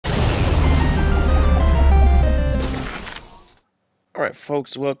Alright,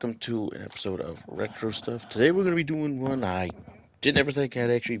 folks, welcome to an episode of Retro Stuff. Today we're going to be doing one I didn't ever think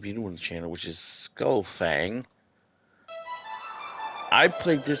I'd actually be doing on the channel, which is Skull Fang. I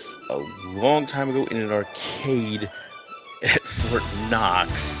played this a long time ago in an arcade at Fort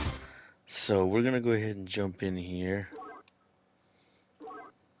Knox. So we're going to go ahead and jump in here.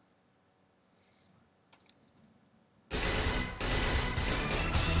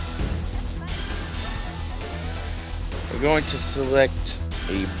 We're going to select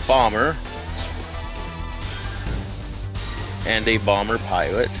a bomber and a bomber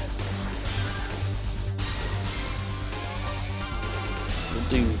pilot. We'll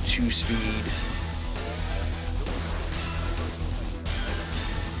do 2-speed.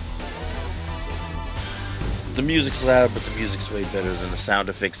 The music's loud, but the music's way better than the sound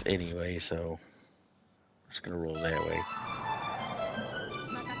effects anyway, so I'm just gonna roll that way.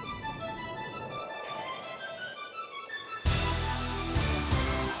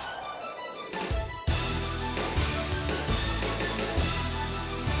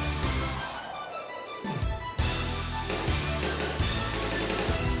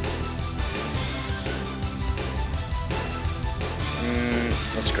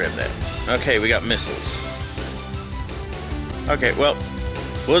 Let's grab that. Okay, we got missiles. Okay, well,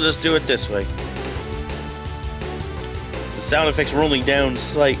 we'll just do it this way. The sound effects are only down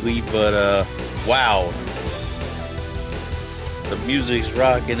slightly, but, wow. The music's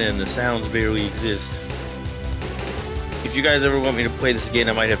rocking and the sounds barely exist. If you guys ever want me to play this again,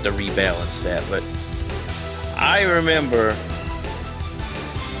 I might have to rebalance that, but I remember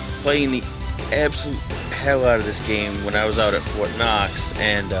playing the absolute hell out of this game when I was out at Fort Knox,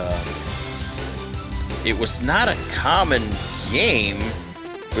 and it was not a common game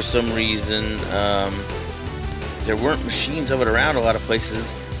for some reason. There weren't machines of it around a lot of places,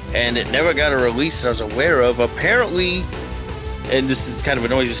 and it never got a release that I was aware of. Apparently, and this is kind of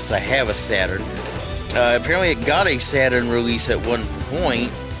annoying since I have a Saturn, apparently it got a Saturn release at one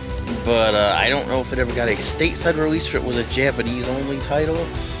point, but I don't know if it ever got a stateside release, if it was a Japanese-only title.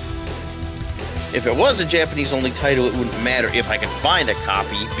 If it was a Japanese-only title, it wouldn't matter if I could find a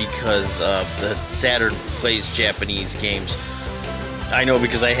copy, because the Saturn plays Japanese games. I know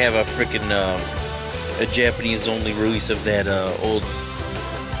because I have a freaking a Japanese-only release of that old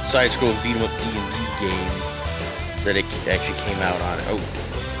side-scrolling beat-em-up D&D game that it actually came out on. Oh,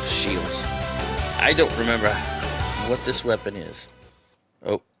 shields. I don't remember what this weapon is.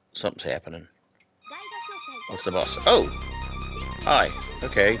 Oh, something's happening. What's the boss? Oh! Hi.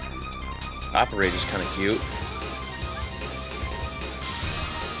 Okay. Operator's kind of cute.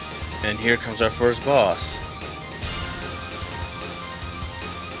 And here comes our first boss.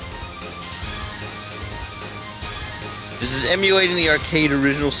 This is emulating the arcade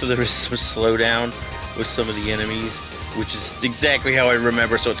original, so there is some slowdown with some of the enemies, which is exactly how I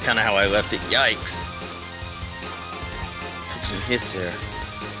remember, so it's kind of how I left it. Yikes. Took some hits there.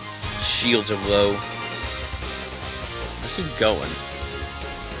 Shields are low. Where's he going?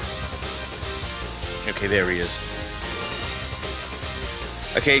 Okay, there he is.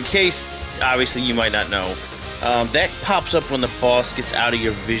 Okay, in case, obviously, you might not know, that pops up when the boss gets out of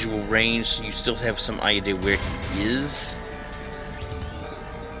your visual range, so you still have some idea where he is.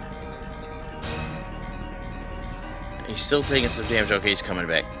 He's still taking some damage. Okay, he's coming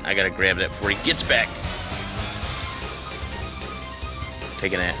back. I gotta grab that before he gets back.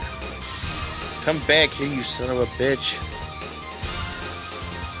 Taking that. Come back here, you son of a bitch.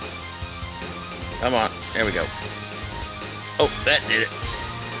 Come on, there we go. Oh, that did it.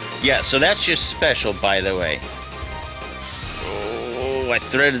 Yeah, so that's just special, by the way. Oh, I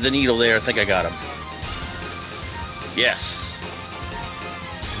threaded the needle there. I think I got him. Yes.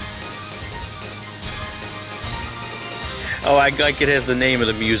 Oh, I like it has the name of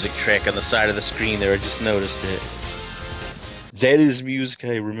the music track on the side of the screen there. I just noticed it. That is music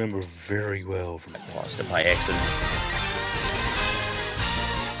I remember very well from Lost It by accident.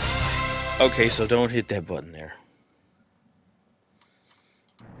 Okay, so don't hit that button there.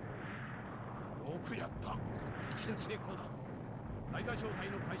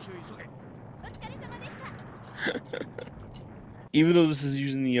 Even though this is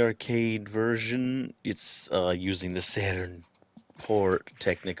using the arcade version, it's using the Saturn port,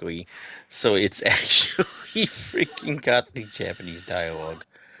 technically. So it's actually freaking got the Japanese dialogue.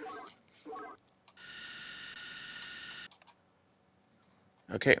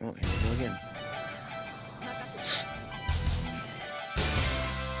 Okay, well, here we go again.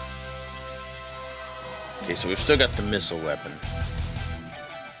 Okay, so we've still got the missile weapon.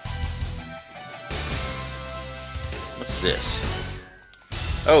 What's this?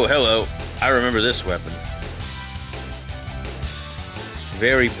 Oh, hello. I remember this weapon.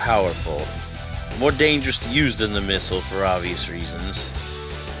 Very powerful. More dangerous to use than the missile for obvious reasons.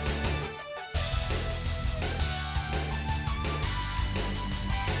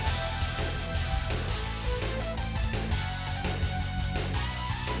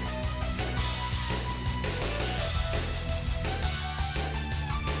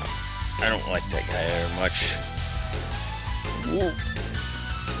 I don't like that guy very much. Whoa.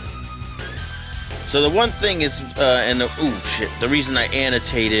 So the one thing is, the reason I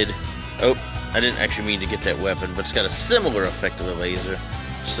annotated, I didn't actually mean to get that weapon, but it's got a similar effect to the laser.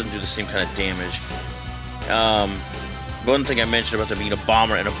 Just doesn't do the same kind of damage. One thing I mentioned about there being a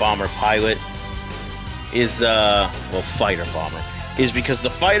bomber and a bomber pilot is, fighter bomber, is because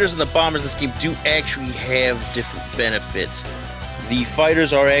the fighters and the bombers in this game do actually have different benefits. The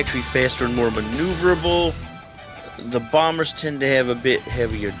fighters are actually faster and more maneuverable. The bombers tend to have a bit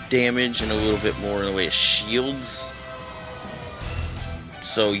heavier damage and a little bit more in the way of shields.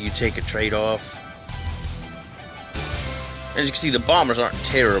 So you take a trade-off. As you can see, the bombers aren't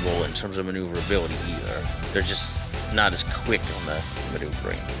terrible in terms of maneuverability either. They're just not as quick on the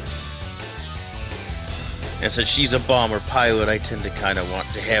maneuvering. And since she's a bomber pilot, I tend to kind of want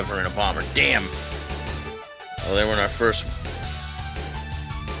to have her in a bomber. Damn! Well, then we're in our first...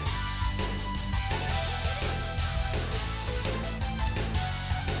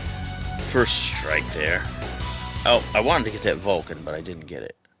 first strike there. Oh, I wanted to get that Vulcan, but I didn't get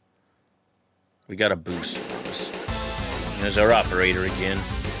it. We got a boost on us. There's our operator again.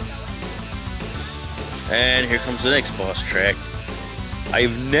 And here comes the next boss track.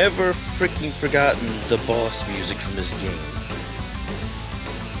 I've never freaking forgotten the boss music from this game.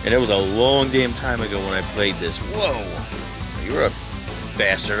 And it was a long damn time ago when I played this. Whoa! You're a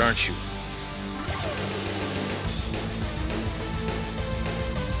bastard, aren't you?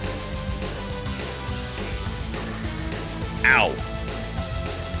 Ow!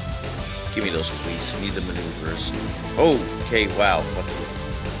 Give me those, please. Need the maneuvers. Oh, okay, wow. Fuck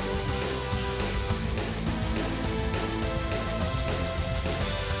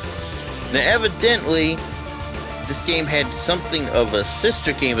you. Now, evidently, this game had something of a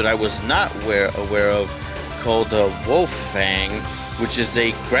sister game that I was not aware of called Wolf Fang, which is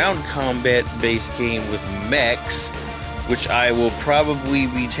a ground combat-based game with mechs, which I will probably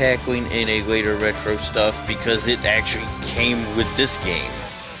be tackling in a later retro stuff because it actually came with this game.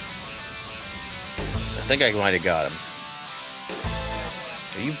 I think I might have got him.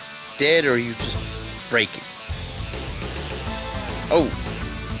 Are you dead or are you just breaking? Oh!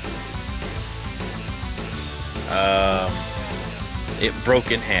 It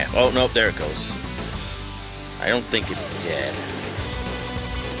broke in half. Oh, no, there it goes. I don't think it's dead.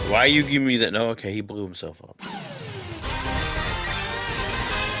 Why are you giving me that? No, okay, he blew himself up.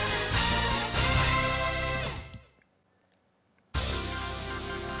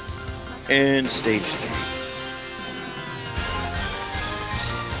 And stage 3.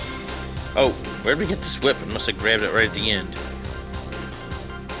 Oh, where'd we get this weapon? Must have grabbed it right at the end.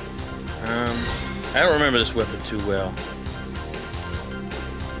 I don't remember this weapon too well.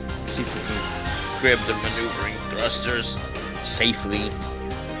 See if we can grab the maneuvering thrusters safely.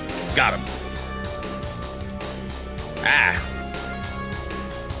 Got him. Ah!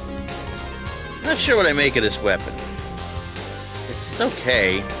 Not sure what I make of this weapon. It's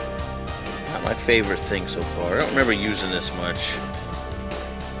okay. Not my favorite thing so far. I don't remember using this much.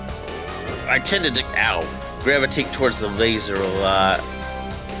 I tended to, gravitate towards the laser a lot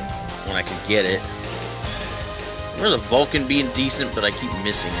when I could get it. I remember the Vulcan being decent, but I keep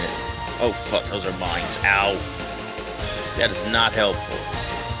missing it. Oh fuck, those are mines. Ow. That is not helpful.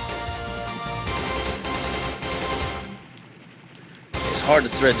 It's hard to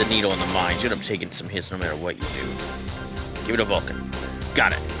thread the needle in the mines. You end up taking some hits no matter what you do. Give it a Vulcan.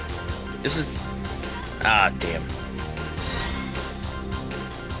 Got it. This is... ah, damn.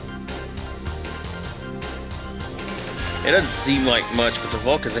 It doesn't seem like much, but the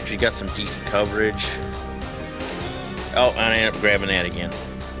Vulcan's actually got some decent coverage. Oh, and I ended up grabbing that again.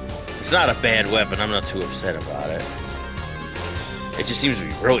 It's not a bad weapon. I'm not too upset about it. It just seems to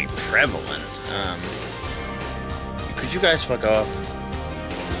be really prevalent. Could you guys fuck off?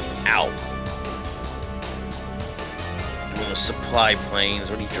 Ow. One of the supply planes.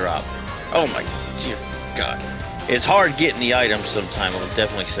 What do you drop? Oh my dear God. It's hard getting the items sometimes. I'll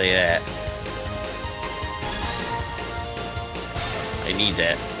definitely say that. I need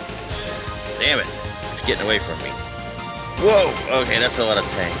that. Damn it. It's getting away from me. Whoa! Okay, that's a lot of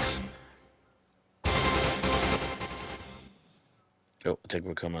tanks. Oh, I think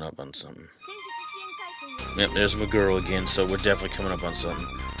we're coming up on something. Yep, there's my girl again, so we're definitely coming up on something.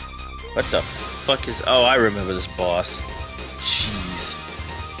 What the fuck is... oh, I remember this boss. Jeez.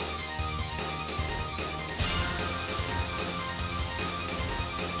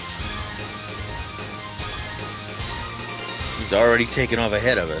 He's already taken off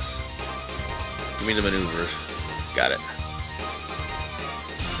ahead of us. Give me the maneuvers. Got it.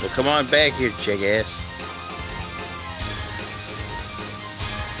 Well, come on back here, jackass.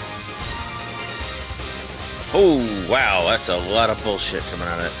 Oh, wow, that's a lot of bullshit coming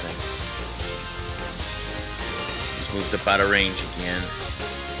out of that thing. Just moved up out of range again.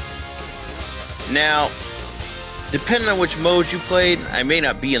 Now, depending on which mode you played, I may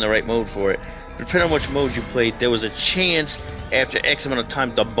not be in the right mode for it. Depending on which mode you played, there was a chance after X amount of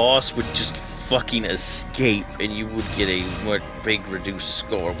time the boss would just fucking escape and you would get a big reduced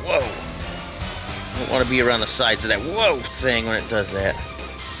score. Whoa! I don't want to be around the sides of that whoa thing when it does that.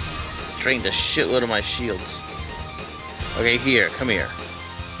 Drained a shitload of my shields. Okay, here, come here.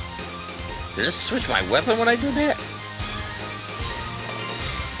 Did it switch my weapon when I did that?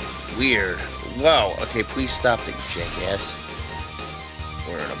 Weird. Whoa, okay, please stop it, jackass.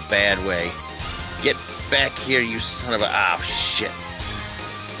 We're in a bad way. Get back here, you son of a... Oh, shit.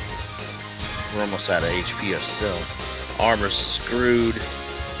 We're almost out of HP ourselves. Armor's screwed.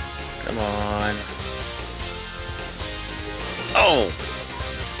 Come on. Oh!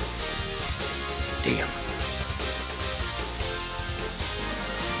 Damn.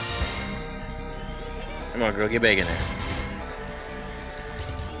 Come on, girl, get back in there.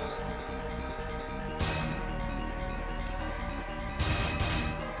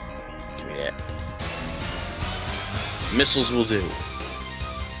 Give me that. Missiles will do.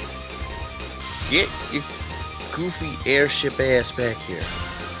 Get your goofy airship ass back here.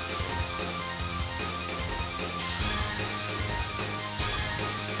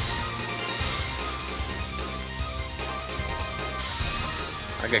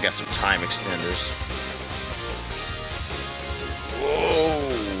 I got some time extenders.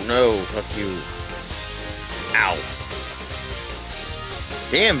 Whoa, no, fuck you. Ow.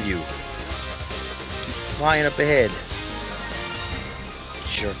 Damn you. Keep flying up ahead.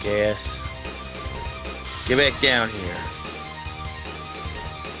 Jerk ass. Get back down here.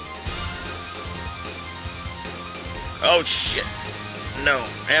 Oh shit. No,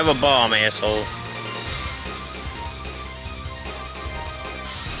 I have a bomb, asshole.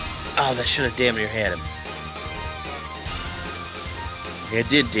 Oh, that should have damn near had him. Yeah, I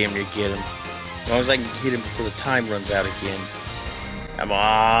did damn near get him. As long as I can get him before the time runs out again. Come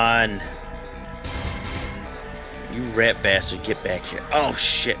on. You rat bastard, get back here. Oh,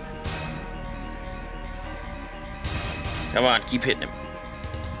 shit. Come on, keep hitting him.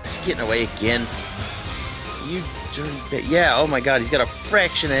 He's getting away again. You dirty bitch. Yeah, oh my god, he's got a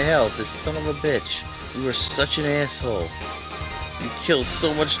fraction of health, this son of a bitch. You are such an asshole. You killed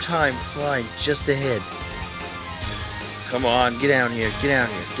so much time flying just ahead. Come on, get down here, get down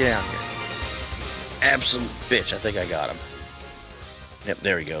here, get down here. Absolute bitch, I think I got him. Yep,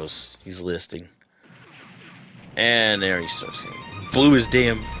 there he goes. He's listing. And there he starts. Blew his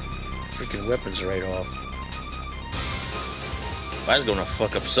damn freaking weapons right off. I was gonna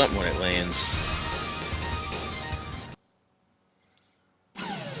fuck up something when it lands.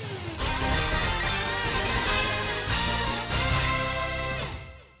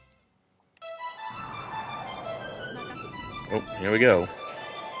 Oh, here we go.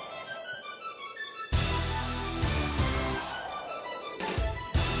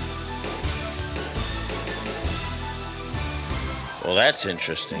 Well, that's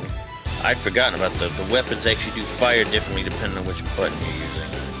interesting. I'd forgotten about the weapons actually do fire differently depending on which button you're using.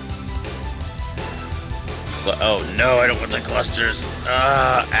 Oh no, I don't want the clusters.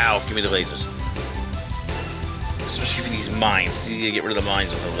 Ow, give me the lasers. Especially for these mines. It's easy to get rid of the mines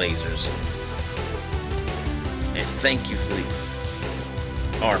with the lasers. And thank you for the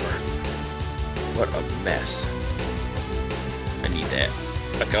armor. What a mess. I need that.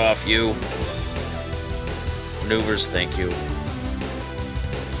 Back off, you. Maneuvers, thank you.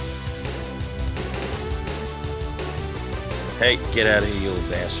 Hey, get out of here, you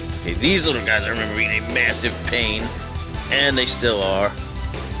little bastard. Okay, these little guys I remember being a massive pain. And they still are.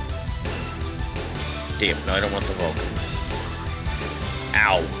 Damn, no, I don't want the Vulcan.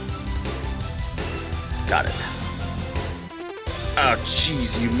 Ow. Got it. Oh,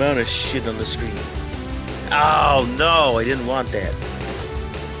 jeez, the amount of shit on the screen. Oh, no, I didn't want that.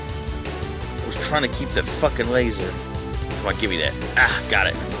 I was trying to keep that fucking laser. Come on, give me that. Ah, got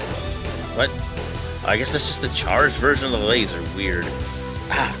it. What? I guess that's just the charged version of the laser. Weird.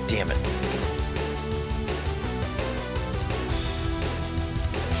 Ah, damn it.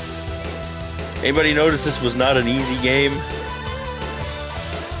 Anybody notice this was not an easy game?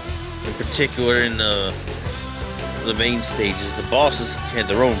 In particular in the main stages. The bosses had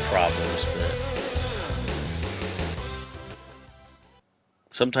their own problems, but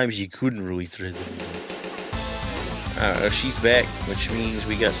sometimes you couldn't really thread them. She's back, which means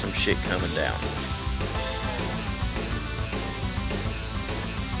we got some shit coming down.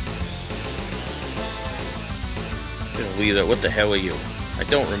 Leader, what the hell are you? I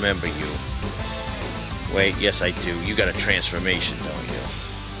don't remember you. Wait, yes I do. You got a transformation, don't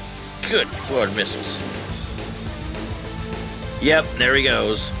you? Good Lord, missiles. Yep, there he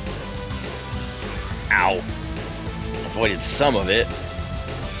goes. Ow. Avoided some of it.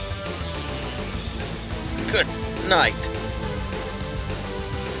 Good night.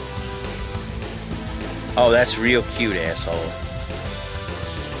 Oh, that's real cute, asshole.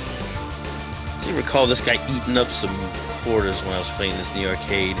 Do you recall this guy eating up some quarters when I was playing this in the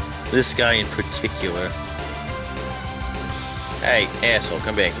arcade? This guy in particular. Hey, asshole,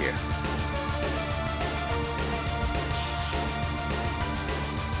 come back here.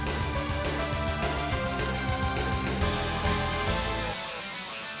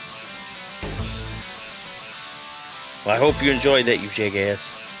 Well, I hope you enjoyed that, you jackass.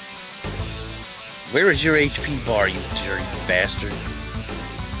 Where is your HP bar, you dirty bastard?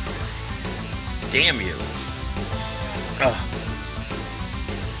 Damn you. Oh.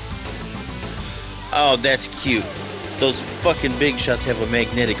 Oh, that's cute. Those fucking big shots have a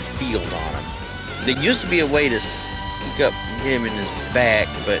magnetic field on them. There used to be a way to sneak up him in his back,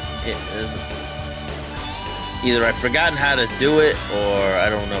 but it isn't. Either I've forgotten how to do it, or I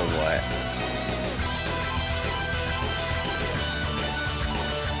don't know what.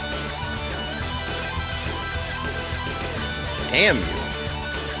 Damn you.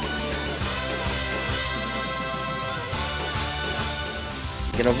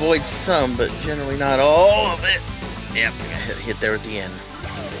 You can avoid some, but generally not all of it. Yep, I got hit there at the end.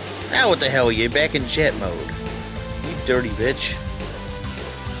 Now what the hell are you? Back in jet mode. You dirty bitch.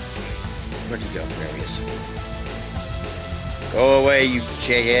 Where'd you go? There he is. Go away, you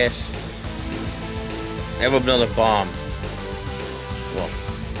jackass. Have another bomb. Well,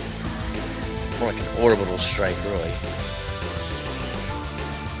 more like an orbital strike, really.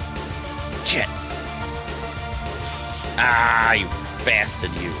 Jet. Ah, you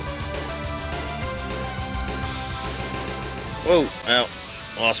bastard, you. Whoa, well,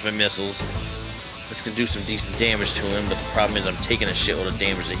 lost my missiles. This can do some decent damage to him, but the problem is I'm taking a shitload of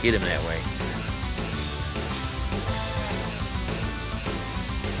damage to hit him that way.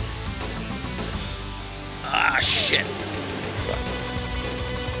 Ah, shit.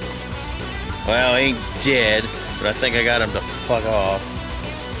 Well, he ain't dead, but I think I got him to fuck off.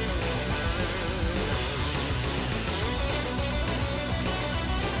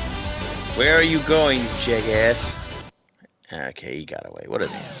 Where are you going, you jackass? Okay, he got away. What an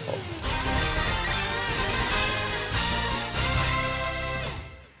asshole.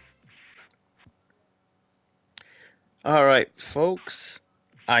 Alright, folks.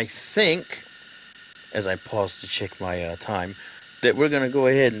 I think, as I pause to check my time, that we're going to go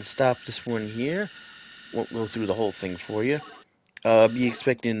ahead and stop this one here. Won't go through the whole thing for you. Be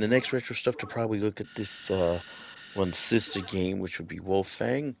expecting the next retro stuff to probably look at this one sister game, which would be Wolf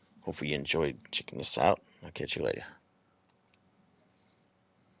Fang. Hopefully you enjoyed checking this out. I'll catch you later.